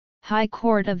High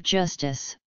Court of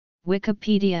Justice,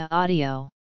 Wikipedia audio.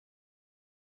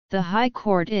 The High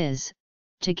Court is,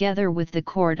 together with the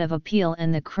Court of Appeal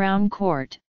and the Crown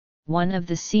Court, one of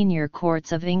the senior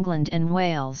courts of England and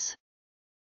Wales.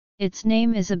 Its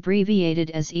name is abbreviated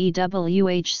as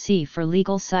EWHC for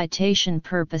legal citation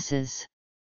purposes.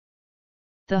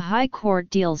 The High Court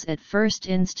deals at first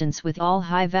instance with all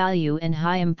high-value and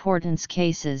high-importance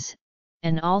cases,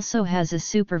 and also has a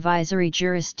supervisory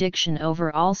jurisdiction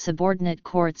over all subordinate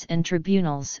courts and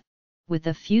tribunals, with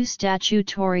a few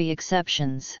statutory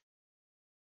exceptions.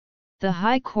 The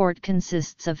High Court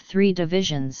consists of three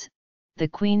divisions: the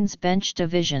Queen's Bench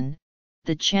Division,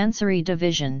 the Chancery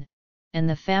Division, and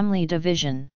the Family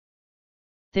Division.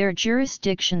 Their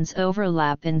jurisdictions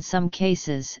overlap in some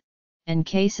cases, and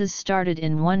cases started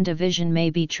in one division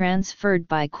may be transferred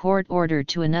by court order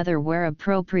to another where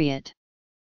appropriate.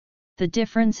 The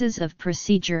differences of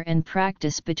procedure and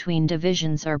practice between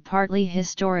divisions are partly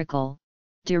historical,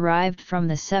 derived from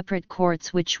the separate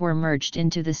courts which were merged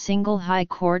into the single High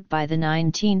Court by the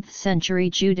 19th century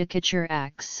Judicature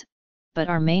Acts, but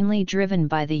are mainly driven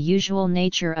by the usual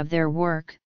nature of their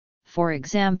work. For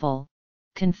example,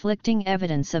 conflicting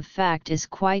evidence of fact is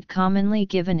quite commonly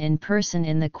given in person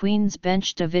in the Queen's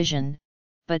Bench Division,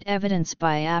 but evidence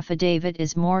by affidavit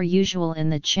is more usual in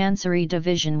the Chancery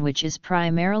Division, which is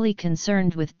primarily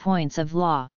concerned with points of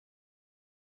law.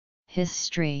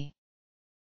 History.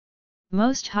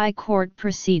 Most High Court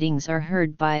proceedings are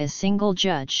heard by a single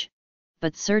judge,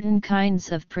 but certain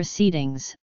kinds of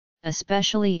proceedings,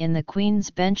 especially in the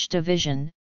Queen's Bench Division,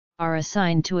 are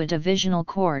assigned to a divisional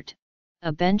court,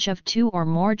 a bench of two or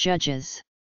more judges.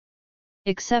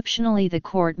 Exceptionally, the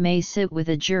court may sit with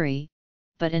a jury,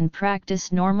 but in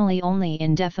practice normally only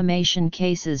in defamation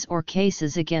cases or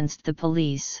cases against the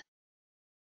police.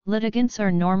 Litigants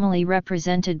are normally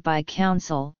represented by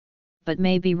counsel, but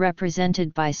may be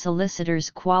represented by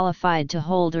solicitors qualified to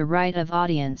hold a right of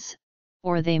audience,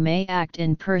 or they may act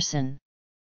in person.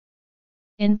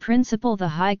 In principle, the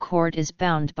High Court is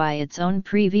bound by its own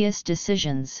previous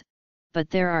decisions, but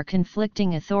there are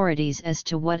conflicting authorities as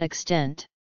to what extent.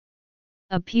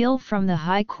 Appeal from the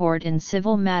High Court in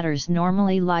civil matters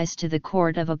normally lies to the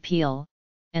Court of Appeal,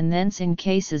 and thence in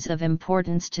cases of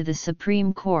importance to the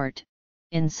Supreme Court.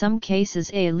 In some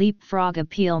cases a leapfrog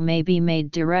appeal may be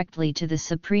made directly to the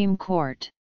Supreme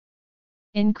Court.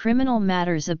 In criminal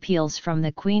matters, appeals from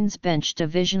the Queen's Bench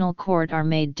Divisional Court are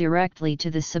made directly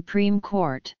to the Supreme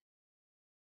Court.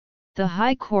 The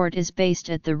High Court is based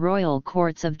at the Royal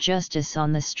Courts of Justice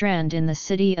on the Strand in the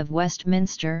City of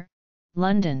Westminster,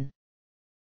 London.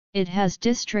 It has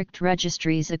district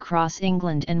registries across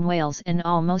England and Wales, and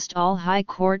almost all High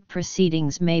Court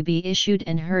proceedings may be issued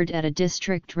and heard at a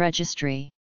district registry.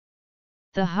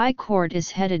 The High Court is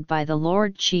headed by the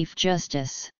Lord Chief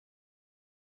Justice.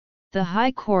 The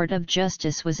High Court of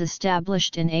Justice was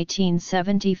established in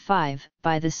 1875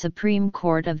 by the Supreme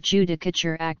Court of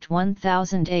Judicature Act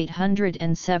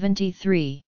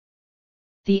 1873.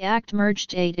 The Act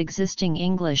merged 8 existing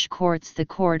English courts: the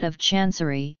Court of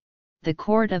Chancery, the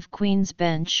Court of Queen's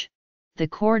Bench, the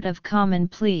Court of Common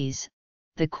Pleas,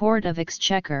 the Court of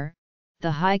Exchequer,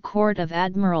 the High Court of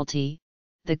Admiralty,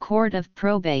 the Court of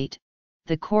Probate,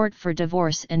 the Court for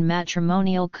Divorce and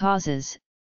Matrimonial Causes,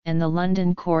 and the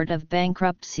London Court of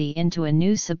Bankruptcy into a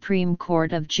new Supreme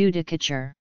Court of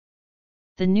Judicature.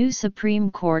 The new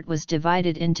Supreme Court was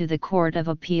divided into the Court of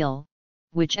Appeal,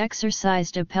 which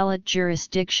exercised appellate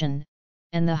jurisdiction,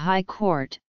 and the High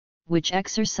Court, which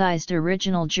exercised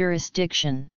original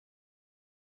jurisdiction.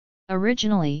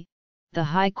 Originally, the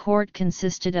High Court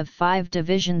consisted of 5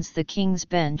 divisions: the King's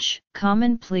Bench,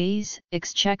 Common Pleas,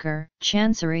 Exchequer,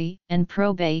 Chancery, and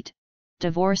Probate,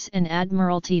 Divorce and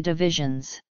Admiralty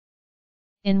divisions.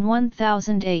 In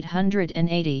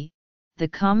 1880, the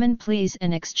Common Pleas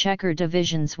and Exchequer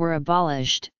divisions were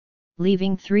abolished,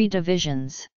 leaving 3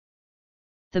 divisions.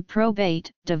 The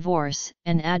Probate, Divorce,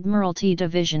 and Admiralty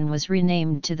Division was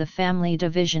renamed to the Family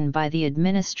Division by the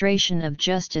Administration of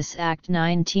Justice Act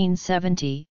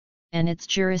 1970, and its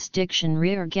jurisdiction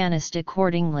reorganized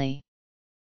accordingly.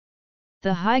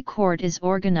 The High Court is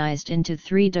organized into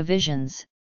 3 divisions: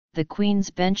 the Queen's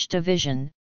Bench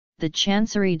Division, the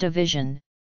Chancery Division,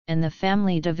 and the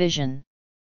Family Division.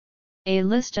 A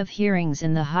list of hearings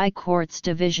in the High Court's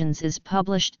divisions is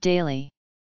published daily.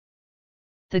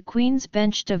 The Queen's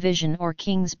Bench Division or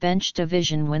King's Bench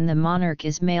Division, when the monarch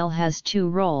is male, has 2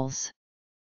 roles.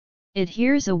 It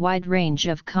hears a wide range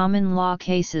of common law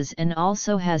cases and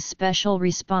also has special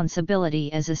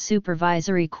responsibility as a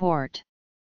supervisory court.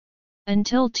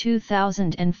 Until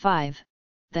 2005,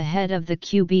 the head of the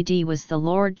QBD was the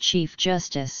Lord Chief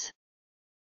Justice.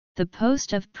 The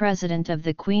post of President of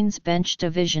the Queen's Bench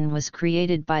Division was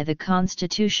created by the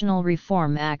Constitutional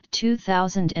Reform Act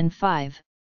 2005,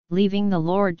 leaving the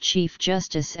Lord Chief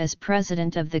Justice as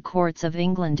President of the Courts of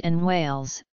England and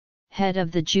Wales, Head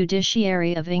of the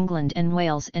Judiciary of England and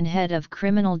Wales and Head of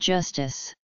Criminal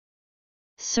Justice.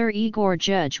 Sir Igor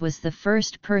Judge was the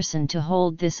first person to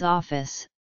hold this office,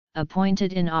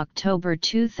 appointed in October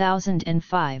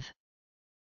 2005.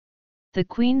 The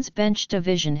Queen's Bench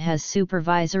Division has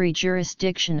supervisory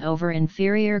jurisdiction over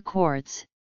inferior courts,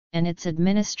 and its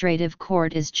administrative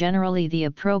court is generally the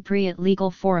appropriate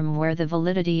legal forum where the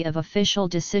validity of official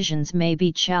decisions may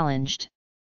be challenged.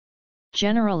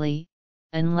 Generally,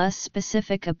 unless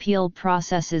specific appeal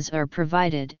processes are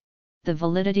provided, the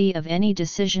validity of any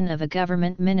decision of a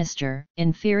government minister,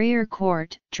 inferior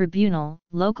court, tribunal,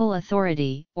 local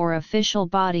authority, or official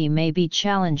body may be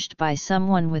challenged by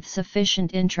someone with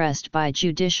sufficient interest by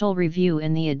judicial review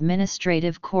in the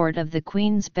administrative court of the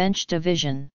Queen's Bench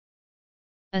Division.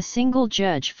 A single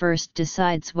judge first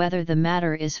decides whether the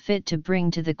matter is fit to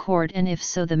bring to the court, and if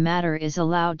so, the matter is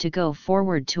allowed to go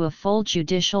forward to a full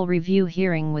judicial review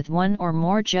hearing with one or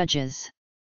more judges.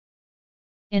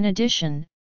 In addition,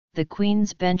 the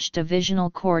Queen's Bench Divisional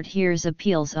Court hears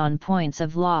appeals on points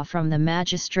of law from the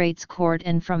Magistrates' Court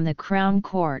and from the Crown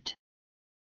Court.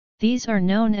 These are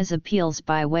known as appeals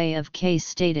by way of case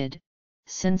stated,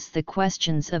 since the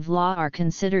questions of law are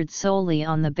considered solely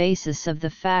on the basis of the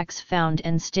facts found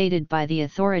and stated by the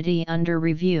authority under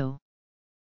review.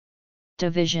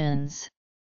 Divisions.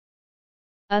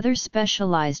 Other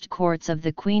specialized courts of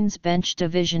the Queen's Bench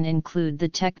Division include the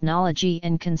Technology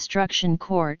and Construction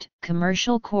Court,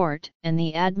 Commercial Court, and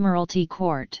the Admiralty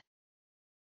Court.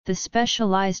 The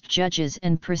specialized judges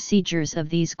and procedures of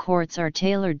these courts are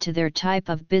tailored to their type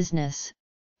of business,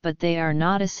 but they are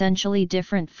not essentially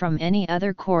different from any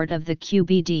other court of the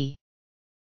QBD.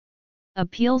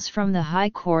 Appeals from the High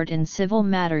Court in civil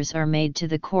matters are made to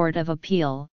the Court of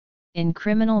Appeal. In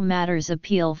criminal matters,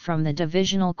 appeal from the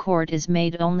Divisional Court is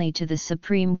made only to the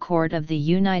Supreme Court of the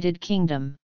United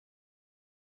Kingdom.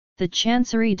 The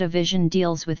Chancery Division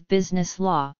deals with business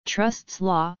law, trusts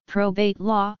law, probate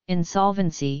law,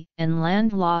 insolvency, and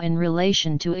land law in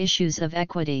relation to issues of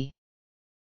equity.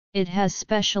 It has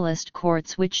specialist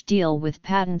courts which deal with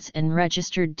patents and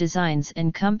registered designs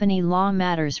and company law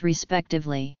matters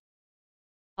respectively.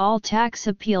 All tax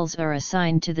appeals are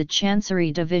assigned to the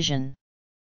Chancery Division.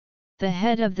 The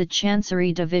head of the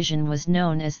Chancery Division was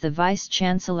known as the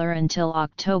Vice-Chancellor until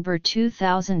October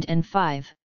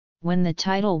 2005, when the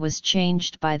title was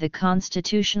changed by the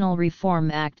Constitutional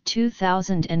Reform Act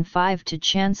 2005 to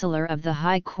Chancellor of the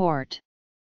High Court.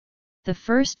 The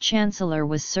first Chancellor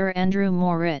was Sir Andrew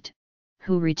Morit,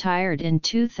 who retired in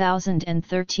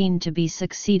 2013 to be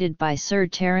succeeded by Sir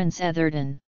Terence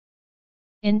Etherton.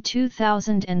 In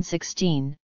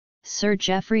 2016, Sir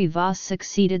Geoffrey Voss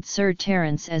succeeded Sir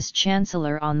Terence as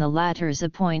Chancellor on the latter's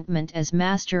appointment as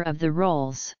Master of the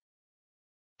Rolls.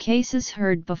 Cases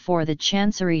heard before the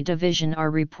Chancery Division are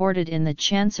reported in the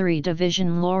Chancery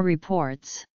Division Law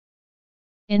Reports.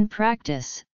 In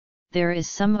practice, there is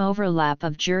some overlap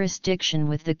of jurisdiction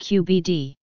with the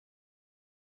QBD.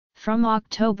 From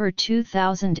October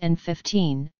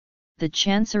 2015, the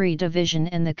Chancery Division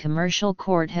and the Commercial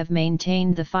Court have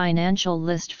maintained the financial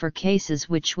list for cases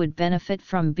which would benefit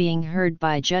from being heard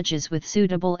by judges with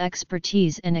suitable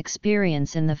expertise and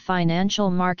experience in the financial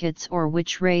markets or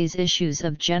which raise issues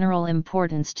of general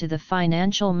importance to the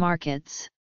financial markets.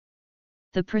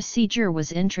 The procedure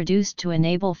was introduced to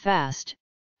enable fast,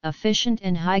 efficient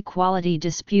and high-quality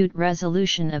dispute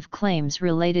resolution of claims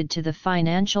related to the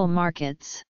financial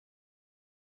markets.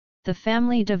 The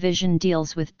Family Division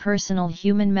deals with personal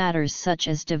human matters such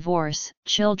as divorce,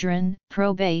 children,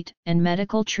 probate, and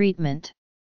medical treatment.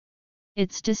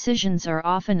 Its decisions are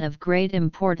often of great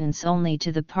importance only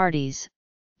to the parties,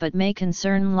 but may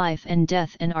concern life and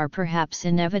death and are perhaps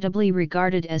inevitably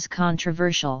regarded as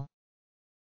controversial.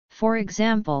 For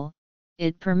example,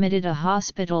 it permitted a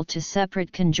hospital to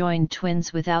separate conjoined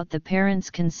twins without the parents'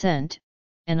 consent,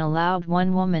 and allowed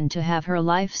one woman to have her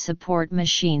life support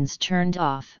machines turned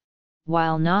off,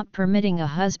 while not permitting a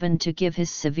husband to give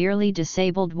his severely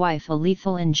disabled wife a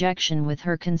lethal injection with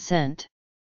her consent.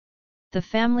 The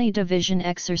Family Division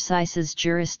exercises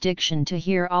jurisdiction to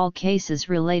hear all cases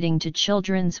relating to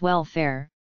children's welfare,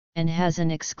 and has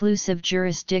an exclusive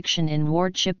jurisdiction in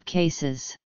wardship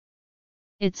cases.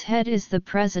 Its head is the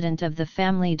President of the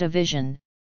Family Division,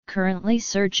 currently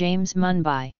Sir James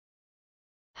Munby.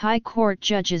 High Court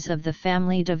judges of the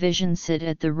Family Division sit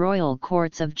at the Royal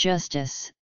Courts of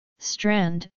Justice,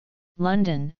 Strand,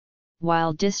 London,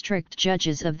 while district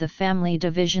judges of the Family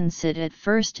Division sit at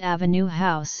First Avenue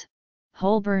House,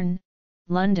 Holborn,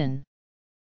 London.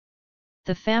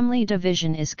 The Family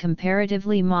Division is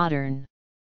comparatively modern.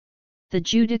 The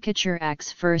Judicature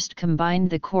Acts first combined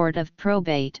the Court of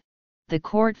Probate, the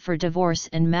Court for Divorce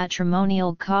and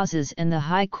Matrimonial Causes and the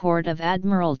High Court of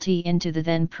Admiralty into the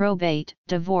then Probate,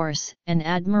 Divorce and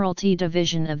Admiralty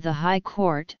Division of the High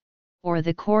Court, or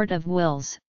the Court of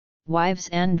Wills, Wives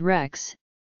and Wrecks,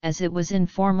 as it was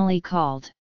informally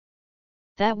called.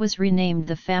 That was renamed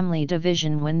the Family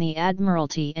Division when the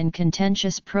Admiralty and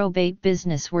contentious probate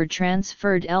business were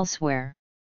transferred elsewhere.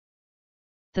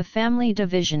 The Family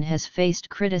Division has faced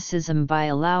criticism by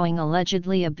allowing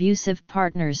allegedly abusive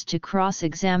partners to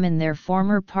cross-examine their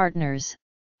former partners,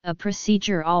 a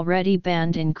procedure already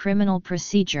banned in criminal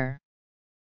procedure.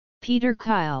 Peter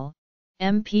Kyle,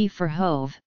 MP for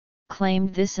Hove,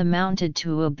 claimed this amounted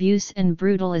to abuse and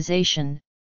brutalization,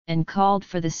 and called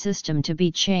for the system to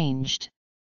be changed.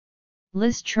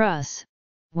 Liz Truss,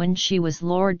 when she was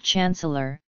Lord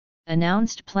Chancellor,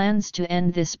 announced plans to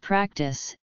end this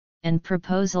practice, and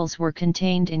proposals were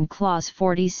contained in Clause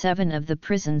 47 of the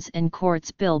Prisons and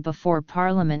Courts Bill before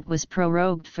Parliament was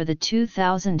prorogued for the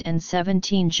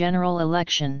 2017 general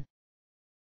election.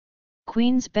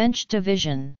 Queen's Bench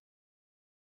Division.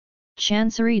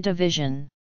 Chancery Division.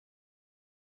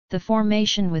 The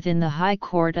formation within the High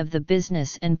Court of the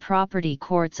Business and Property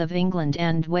Courts of England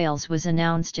and Wales was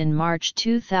announced in March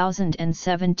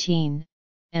 2017,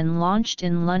 and launched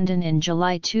in London in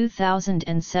July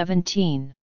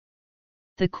 2017.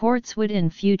 The courts would in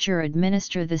future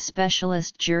administer the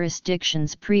specialist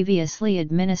jurisdictions previously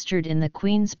administered in the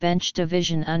Queen's Bench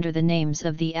Division under the names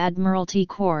of the Admiralty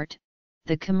Court,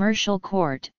 the Commercial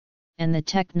Court, and the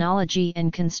Technology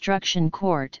and Construction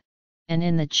Court, and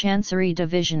in the Chancery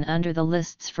Division under the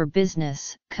lists for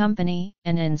business, company,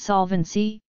 and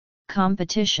insolvency,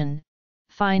 competition,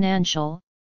 financial,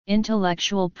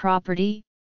 intellectual property,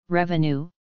 revenue,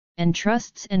 and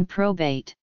trusts and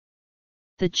probate.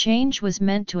 The change was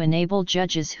meant to enable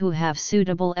judges who have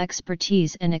suitable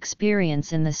expertise and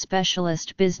experience in the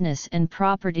specialist business and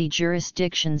property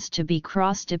jurisdictions to be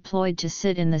cross-deployed to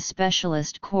sit in the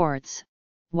specialist courts,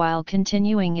 while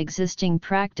continuing existing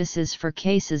practices for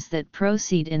cases that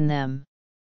proceed in them.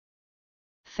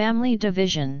 Family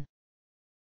Division.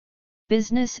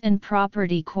 Business and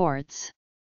Property Courts.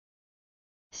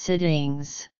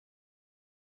 Sittings.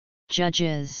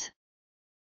 Judges.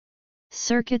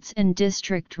 Circuits and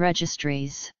District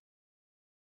Registries.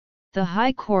 The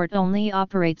High Court only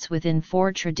operates within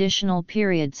 4 traditional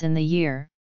periods in the year,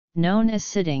 known as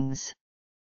sittings.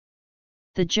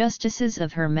 The Justices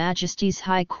of Her Majesty's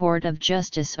High Court of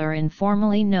Justice are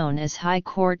informally known as High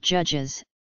Court Judges,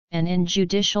 and in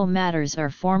judicial matters are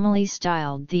formally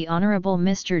styled the Honourable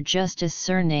Mr. Justice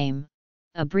surname,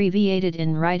 abbreviated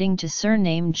in writing to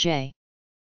surname J.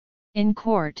 In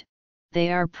court, they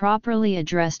are properly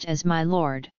addressed as My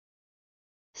Lord.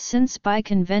 Since by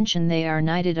convention they are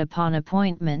knighted upon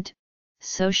appointment,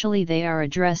 socially they are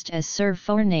addressed as Sir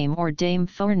Forename or Dame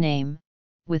Forename,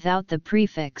 without the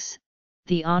prefix,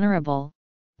 the Honourable,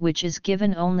 which is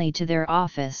given only to their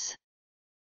office.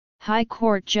 High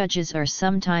Court judges are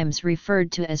sometimes referred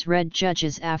to as Red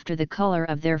Judges after the colour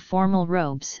of their formal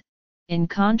robes, in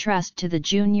contrast to the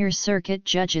junior circuit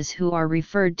judges who are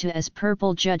referred to as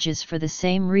Purple Judges for the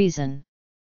same reason.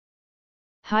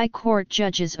 High Court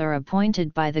judges are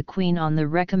appointed by the Queen on the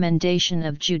recommendation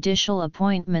of Judicial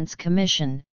Appointments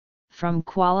Commission, from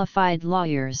qualified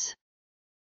lawyers.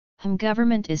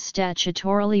 Government is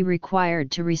statutorily required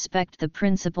to respect the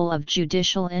principle of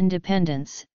judicial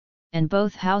independence, and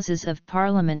both Houses of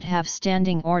Parliament have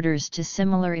standing orders to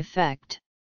similar effect.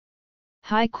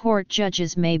 High Court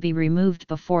judges may be removed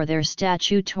before their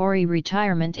statutory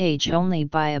retirement age only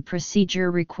by a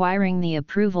procedure requiring the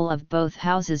approval of both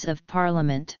Houses of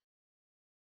Parliament.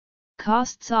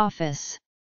 Costs Office.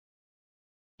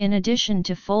 In addition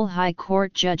to full High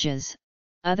Court judges,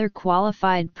 other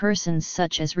qualified persons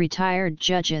such as retired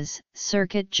judges,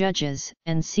 circuit judges,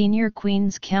 and senior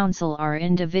Queen's Counsel are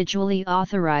individually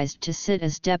authorized to sit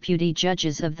as deputy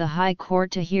judges of the High Court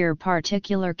to hear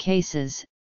particular cases,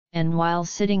 and while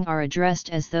sitting are addressed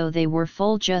as though they were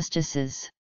full justices.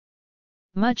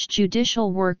 Much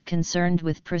judicial work concerned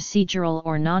with procedural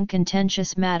or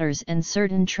non-contentious matters and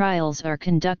certain trials are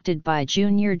conducted by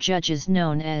junior judges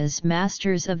known as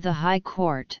Masters of the High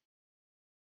Court.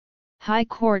 High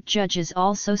Court judges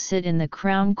also sit in the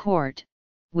Crown Court,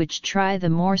 which try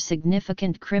the more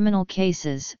significant criminal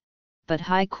cases, but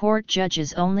High Court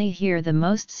judges only hear the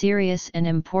most serious and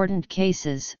important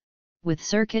cases, with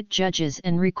circuit judges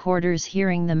and recorders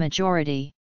hearing the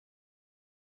majority.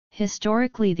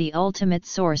 Historically, the ultimate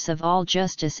source of all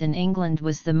justice in England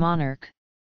was the monarch.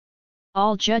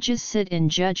 All judges sit in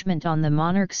judgment on the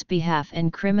monarch's behalf,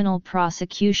 and criminal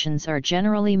prosecutions are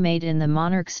generally made in the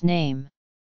monarch's name.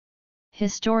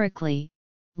 Historically,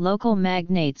 local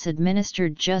magnates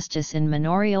administered justice in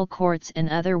manorial courts and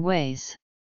other ways.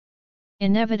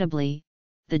 Inevitably,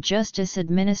 the justice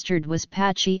administered was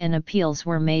patchy and appeals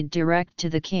were made direct to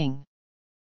the king.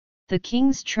 The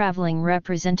king's traveling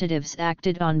representatives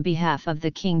acted on behalf of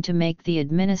the king to make the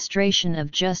administration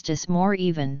of justice more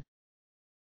even.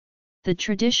 The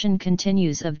tradition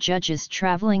continues of judges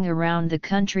traveling around the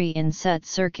country in set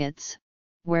circuits,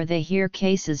 where they hear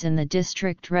cases in the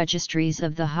district registries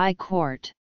of the High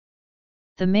Court.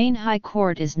 The main High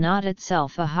Court is not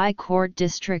itself a High Court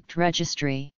district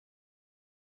registry.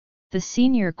 The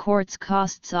Senior Court's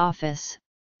Costs Office,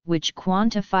 which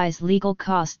quantifies legal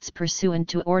costs pursuant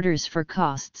to orders for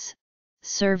costs,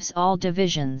 serves all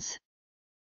divisions.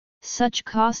 Such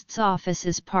Costs Office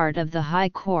is part of the High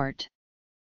Court.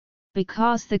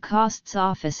 Because the Costs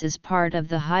Office is part of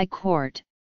the High Court,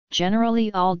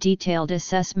 generally all detailed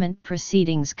assessment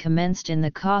proceedings commenced in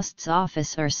the Costs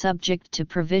Office are subject to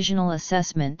provisional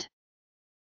assessment.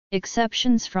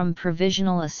 Exceptions from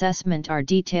provisional assessment are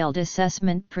detailed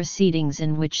assessment proceedings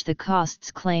in which the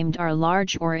costs claimed are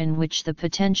large or in which the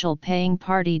potential paying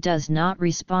party does not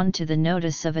respond to the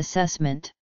notice of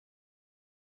assessment.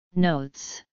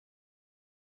 Notes.